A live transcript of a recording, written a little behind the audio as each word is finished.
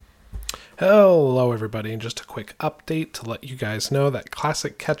Hello, everybody, and just a quick update to let you guys know that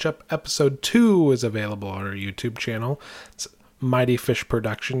Classic Ketchup Episode 2 is available on our YouTube channel. It's Mighty Fish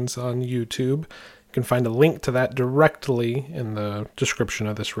Productions on YouTube. You can find a link to that directly in the description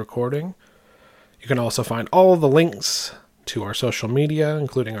of this recording. You can also find all the links to our social media,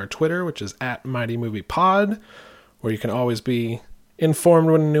 including our Twitter, which is @MightyMoviePod, where you can always be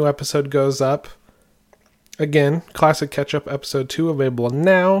informed when a new episode goes up. Again, Classic Ketchup Episode 2 available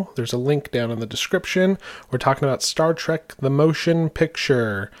now. There's a link down in the description. We're talking about Star Trek: The Motion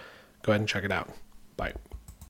Picture. Go ahead and check it out. Bye.